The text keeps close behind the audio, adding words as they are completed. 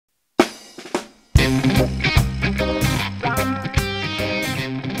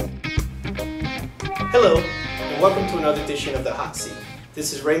another edition of the Hot Seat.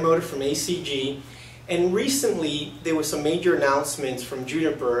 This is Mota from ACG, and recently there were some major announcements from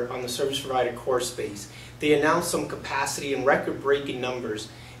Juniper on the service provider core space. They announced some capacity and record-breaking numbers,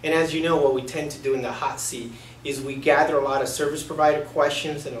 and as you know, what we tend to do in the Hot Seat is we gather a lot of service provider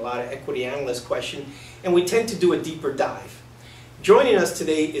questions and a lot of equity analyst questions, and we tend to do a deeper dive. Joining us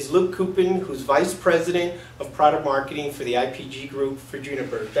today is Luc Ceuppens, who's Vice President of Product Marketing for the IPG Group for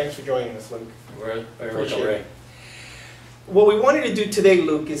Juniper. Thanks for joining us, Luc. Very welcome. What we wanted to do today,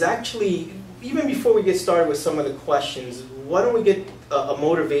 Luc, is actually, even before we get started with some of the questions, why don't we get a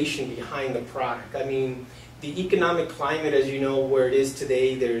motivation behind the product? I mean, the economic climate, as you know, where it is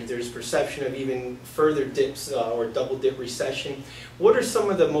today, there's perception of even further dips or double-dip recession. What are some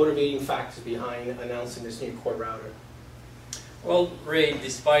of the motivating factors behind announcing this new core router? Well, Ray,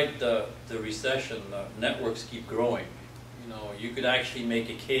 despite the recession, networks keep growing. You know, you could actually make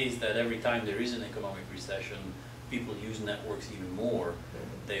a case that every time there is an economic recession, people use networks even more.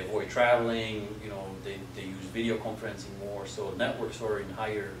 They avoid traveling, you know, they use video conferencing more, so networks are in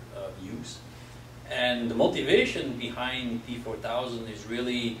higher use. And the motivation behind T4000 is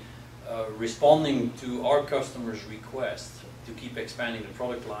really responding to our customers' requests to keep expanding the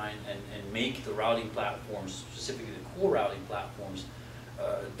product line and make the routing platforms, specifically the core routing platforms,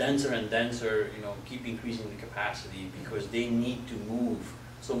 denser and denser, you know, keep increasing the capacity because they need to move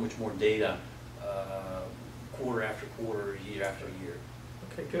so much more data quarter after quarter, year after year.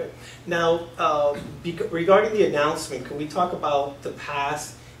 Okay, good. Now, regarding the announcement, can we talk about the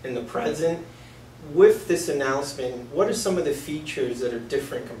past and the present? With this announcement, what are some of the features that are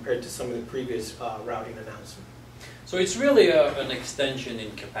different compared to some of the previous routing announcements? So it's really an extension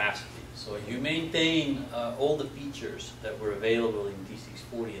in capacity. So you maintain all the features that were available in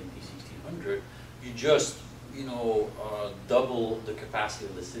T640 and T1600. You just, you know, double the capacity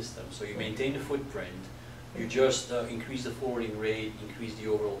of the system. So you maintain the footprint. You just increase the forwarding rate, increase the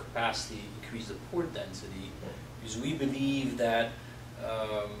overall capacity, increase the port density. Because we believe that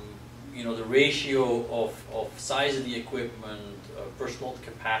you know, the ratio of size of the equipment, per slot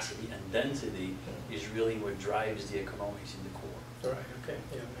capacity, and density is really what drives the economics in the core. Right, okay,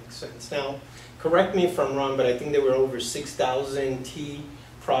 yeah, makes sense. Now, correct me if I'm wrong, but I think there were over 6,000 T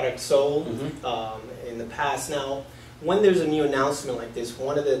products sold in the past. Now, when there's a new announcement like this,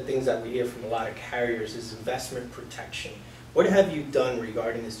 one of the things that we hear from a lot of carriers is investment protection. What have you done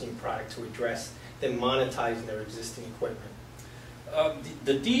regarding this new product to address them monetizing their existing equipment?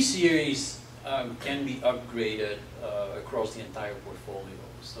 The D-Series can be upgraded across the entire portfolio.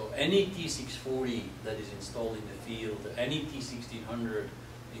 So any T640 that is installed in the field, any T1600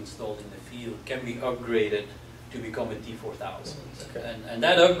 installed in the field can be upgraded to become a T4000. Okay. And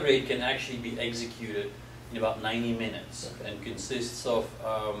that upgrade can actually be executed in about 90 minutes and consists of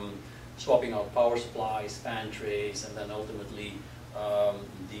swapping out power supplies, span trays, and then ultimately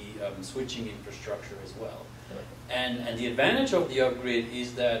the switching infrastructure as well. And the advantage of the upgrade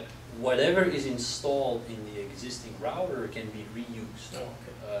is that whatever is installed in the existing router can be reused.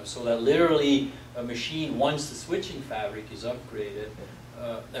 So that literally a machine, once the switching fabric is upgraded,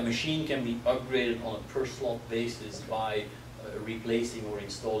 a machine can be upgraded on a per slot basis by replacing or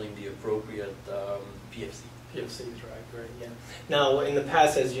installing the appropriate PFC. PFCs, right, yeah. Now, in the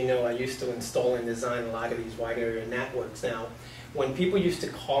past, as you know, I used to install and design a lot of these wide area networks. Now, when people used to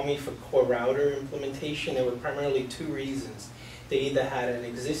call me for core router implementation, there were primarily two reasons. They either had an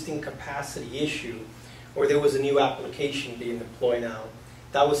existing capacity issue or there was a new application being deployed now.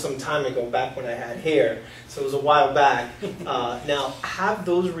 That was some time ago, back when I had hair, so it was a while back. Now, have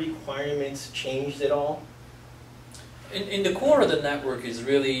those requirements changed at all? In the core of the network is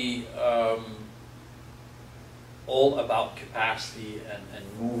really all about capacity and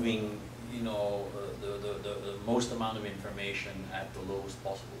moving, you know, the most amount of information at the lowest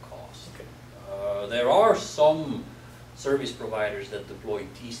possible cost. Okay. There are some service providers that deploy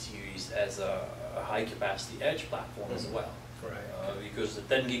T-Series as a high capacity edge platform as well. Right. Because the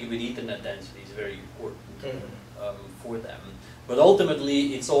 10 gigabit Ethernet density is very important for them. But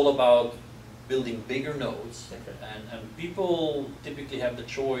ultimately, it's all about building bigger nodes, and people typically have the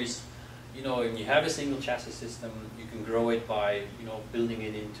choice. You know, when you have a single chassis system, you can grow it by, you know, building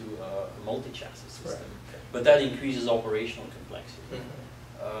it into a multi-chassis system. Right. But that increases operational complexity.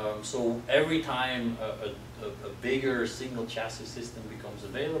 So every time a bigger single chassis system becomes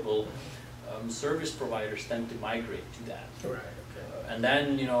available, service providers tend to migrate to that. Right. And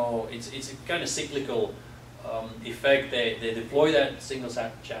then, you know, it's a kind of cyclical effect. They deploy that single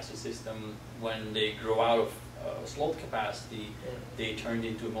chassis system. When they grow out of slot capacity, they turned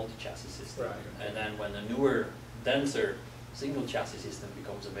into a multi-chassis system. Right. And then when the newer, denser single chassis system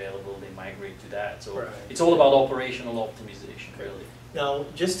becomes available, they migrate to that. So right. it's all about operational optimization, really. Now,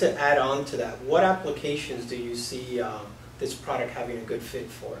 just to add on to that, what applications do you see this product having a good fit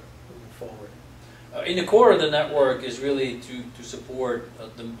for moving forward? In the core of the network is really to support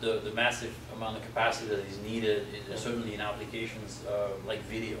the massive amount of capacity that is needed, certainly in applications like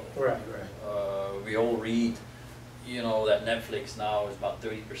video. Right, right. We all read, you know, that Netflix now is about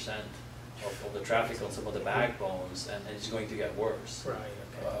 30% of the traffic on some of the backbones, and it's going to get worse. Right,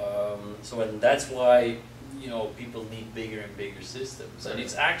 okay. And that's why, you know, people need bigger and bigger systems, and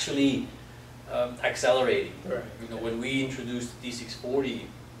it's actually accelerating. Right. You know, when we introduced the T640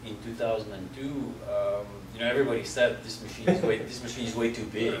 in 2002, you know, everybody said this machine is way too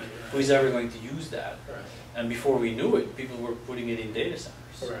big. Right, right. Who is ever going to use that? Right. And before we knew it, people were putting it in data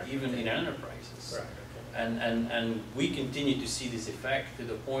centers, right. even in enterprises. Right, okay. And we continue to see this effect to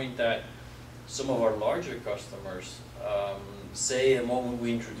the point that some of our larger customers say the moment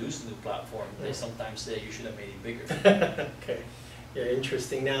we introduce the new platform, they sometimes say you should have made it bigger. Okay, yeah,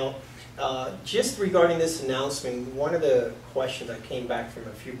 interesting. Now, just regarding this announcement, one of the questions that came back from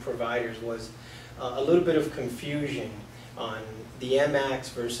a few providers was a little bit of confusion on the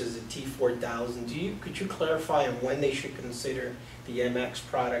MX versus the T4000. Could you clarify on when they should consider the MX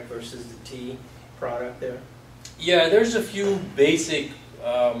product versus the T product there? Yeah, there's a few basic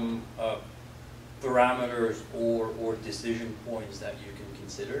parameters or decision points that you can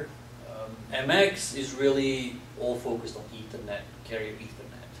consider. MX is really all focused on Ethernet, carrier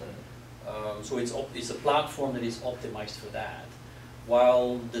Ethernet. So it's a platform that is optimized for that.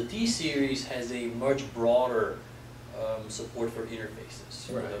 While the T series has a much broader support for interfaces.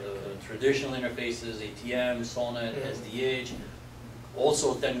 Right. The traditional interfaces, ATM, SONET, SDH,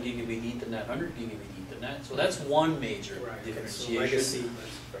 also 10 gigabit Ethernet, 100 gigabit Ethernet. So that's one major differentiation. So legacy.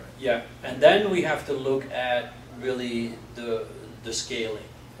 Yeah, and then we have to look at really the scaling.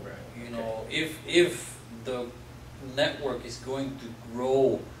 Right. You know, if the network is going to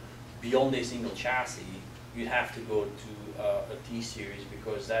grow beyond a single chassis, you'd have to go to a T series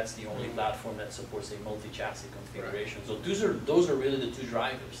because that's the only platform that supports a multi-chassis configuration. Right. So those are really the two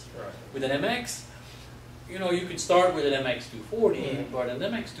drivers. Right. With an MX, you know, you could start with an MX240, but an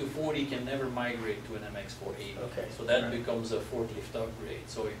MX240 can never migrate to an MX480. Okay. So that becomes a forklift upgrade.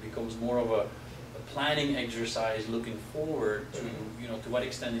 So it becomes more of a planning exercise looking forward to, you know, to what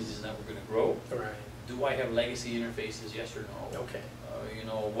extent is this network going to grow? Right. Do I have legacy interfaces, yes or no? Okay. You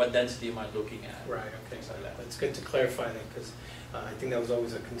know, what density am I looking at? Right, okay. Things like that. It's good to clarify that because I think that was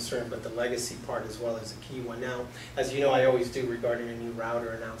always a concern, but the legacy part as well is a key one. Now, as you know, I always do regarding a new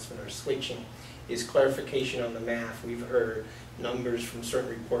router announcement or switching, is clarification on the math. We've heard numbers from certain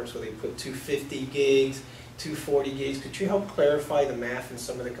reports where they put 250 gigs, 240 gigs. Could you help clarify the math and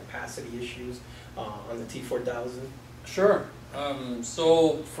some of the capacity issues on the T4000? Sure.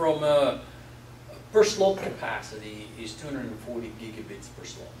 So from per slot capacity is 240 gigabits per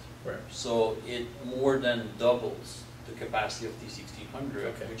slot. Right. So it more than doubles the capacity of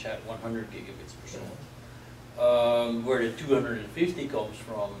T1600, which had 100 gigabits per slot. Where the 250 comes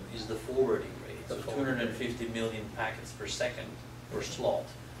from is the forwarding rate. So 250 million packets per second per slot.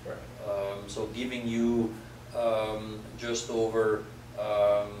 Right. So giving you just over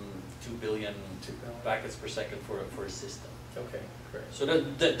 2 billion packets per second for a system. Okay, great. So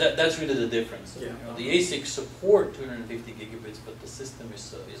that's really the difference. Yeah. You know, the ASICs support 250 gigabits, but the system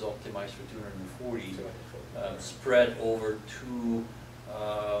is optimized for 240, spread over two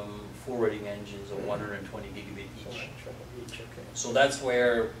forwarding engines of 120 gigabit each. Okay. So that's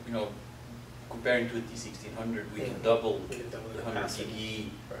where, you know, comparing to a T1600, we can double the 100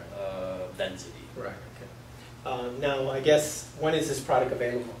 gig density. Right. Okay. Now, I guess when is this product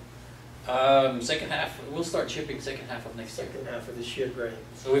available? Second half. We'll start shipping second half of next year. Second half of this year, great.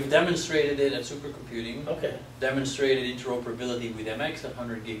 So we've demonstrated it at supercomputing. Okay. Demonstrated interoperability with MX at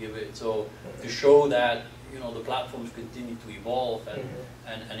 100 gigabit. So to show that, you know, the platforms continue to evolve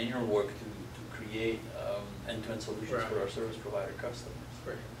and inner work to create end-to-end solutions for our service provider customers.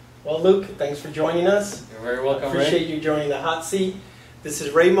 Great. Well, Luc, thanks for joining us. You're very welcome. Appreciate you joining the Hot Seat. This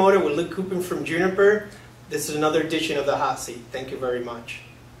is Ray Mota with Luc Ceuppens from Juniper. This is another edition of the Hot Seat. Thank you very much.